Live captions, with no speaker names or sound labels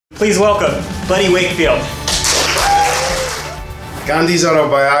Please welcome Buddy Wakefield. Gandhi's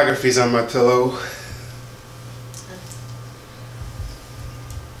autobiography's on my pillow.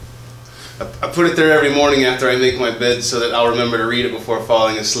 I put it there every morning after I make my bed so that I'll remember to read it before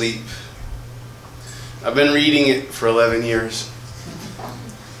falling asleep. I've been reading it for 11 years.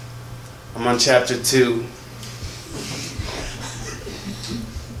 I'm on chapter 2.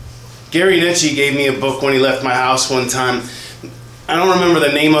 Gary Netchie gave me a book when he left my house one time. I don't remember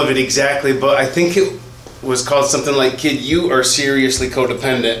the name of it exactly, but I think it was called something like, "Kid, You Are Seriously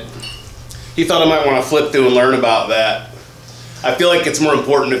Codependent." He thought I might want to flip through and learn about that. I feel like it's more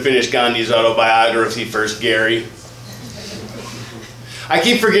important to finish Gandhi's autobiography first, Gary. I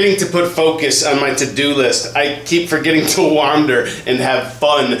keep forgetting to put focus on my to-do list. I keep forgetting to wander and have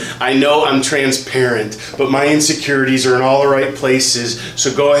fun. I know I'm transparent, but my insecurities are in all the right places,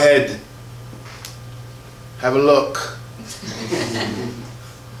 so go ahead. Have a look.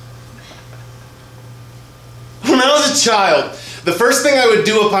 When I was a child, the first thing I would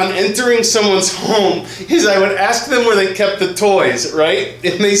do upon entering someone's home is I would ask them where they kept the toys, right?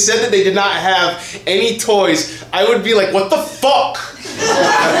 If they said that they did not have any toys, I would be like, what the fuck?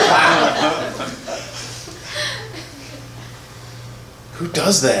 Who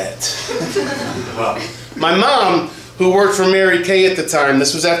does that? My mom, who worked for Mary Kay at the time,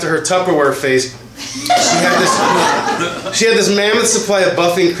 this was after her Tupperware phase, she had this mammoth supply of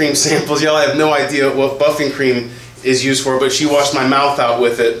buffing cream samples. Y'all have no idea what buffing cream is used for, but she washed my mouth out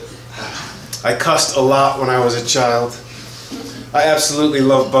with it. I cussed a lot when I was a child. I absolutely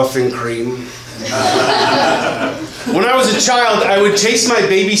love buffing cream. When I was a child, I would chase my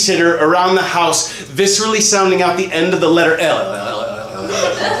babysitter around the house, viscerally sounding out the end of the letter L.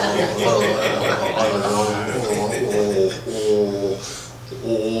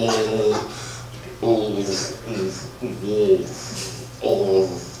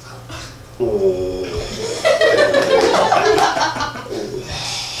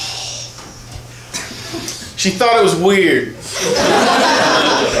 She thought it was weird.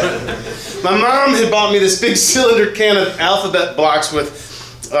 My mom had bought me this big cylinder can of alphabet blocks with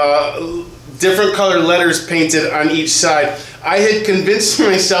different colored letters painted on each side. I had convinced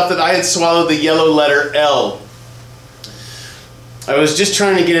myself that I had swallowed the yellow letter L. I was just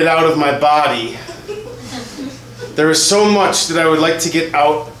trying to get it out of my body. There is so much that I would like to get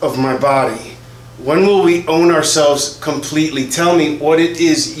out of my body. When will we own ourselves completely? Tell me what it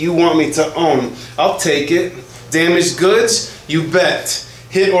is you want me to own. I'll take it. Damaged goods? You bet.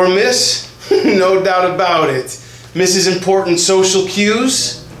 Hit or miss? No doubt about it. Misses important social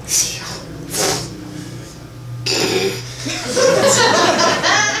cues?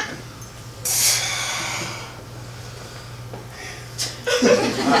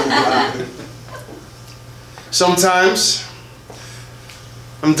 Sometimes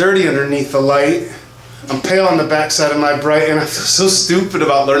I'm dirty underneath the light. I'm pale on the backside of my bright, and I feel so stupid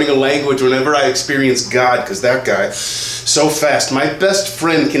about learning a language whenever I experience God, because that guy, so fast. My best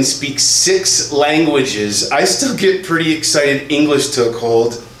friend can speak 6 languages. I still get pretty excited English took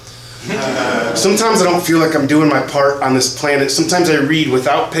hold. Sometimes I don't feel like I'm doing my part on this planet. Sometimes I read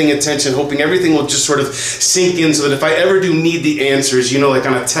without paying attention, hoping everything will just sort of sink in so that if I ever do need the answers, you know, like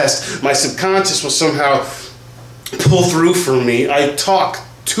on a test, my subconscious will somehow pull through for me. I talk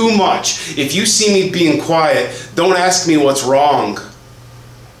too much. If you see me being quiet, don't ask me what's wrong.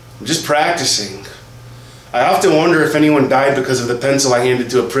 I'm just practicing. I often wonder if anyone died because of the pencil I handed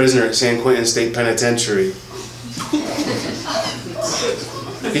to a prisoner at San Quentin State Penitentiary.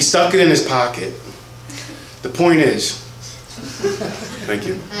 He stuck it in his pocket. The point is, thank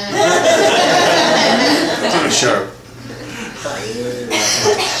you. Sharp.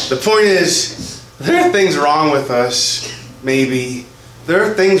 The point is, there are things wrong with us, maybe. There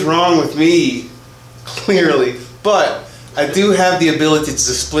are things wrong with me, clearly, but I do have the ability to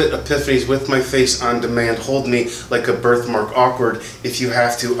split epiphanies with my face on demand. Hold me like a birthmark, awkward if you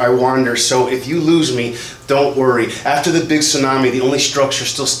have to. I wander, so if you lose me, don't worry. After the big tsunami, the only structure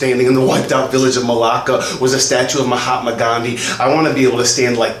still standing in the wiped out village of Malacca was a statue of Mahatma Gandhi. I want to be able to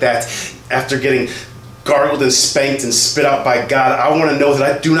stand like that after getting gargled and spanked and spit out by God. I want to know that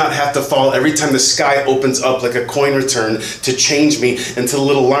I do not have to fall every time the sky opens up like a coin return to change me into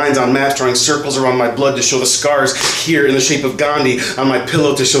little lines on maps drawing circles around my blood to show the scars here in the shape of Gandhi on my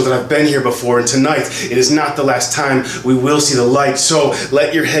pillow to show that I've been here before, and tonight it is not the last time we will see the light. So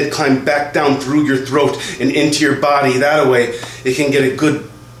let your head climb back down through your throat and into your body. That way it can get a good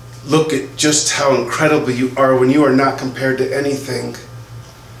look at just how incredible you are when you are not compared to anything.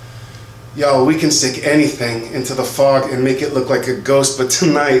 Yo, we can stick anything into the fog and make it look like a ghost, but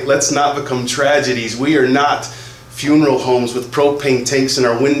tonight, let's not become tragedies. We are not funeral homes with propane tanks in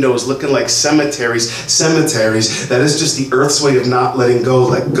our windows looking like cemeteries. Cemeteries. That is just the Earth's way of not letting go.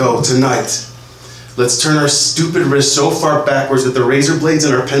 Let go tonight. Let's turn our stupid wrists so far backwards that the razor blades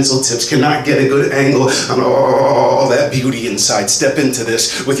and our pencil tips cannot get a good angle on all that beauty inside. Step into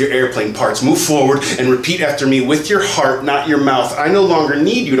this with your airplane parts. Move forward and repeat after me with your heart, not your mouth. I no longer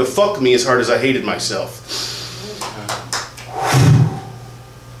need you to fuck me as hard as I hated myself.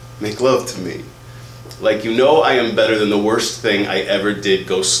 Make love to me. Like you know I am better than the worst thing I ever did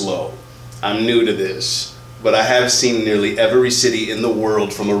go slow. I'm new to this, but I have seen nearly every city in the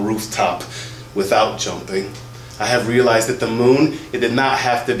world from a rooftop without jumping. I have realized that the moon, it did not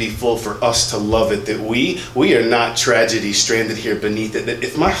have to be full for us to love it, that we are not tragedy stranded here beneath it, that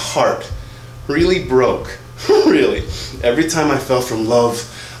if my heart really broke, really, every time I fell from love,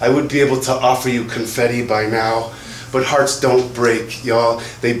 I would be able to offer you confetti by now. But hearts don't break, y'all.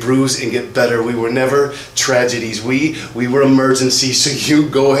 They bruise and get better. We were never tragedies. We were emergencies, so you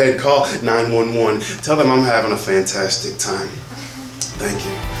go ahead, call 911. Tell them I'm having a fantastic time. Thank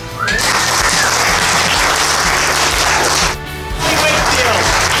you.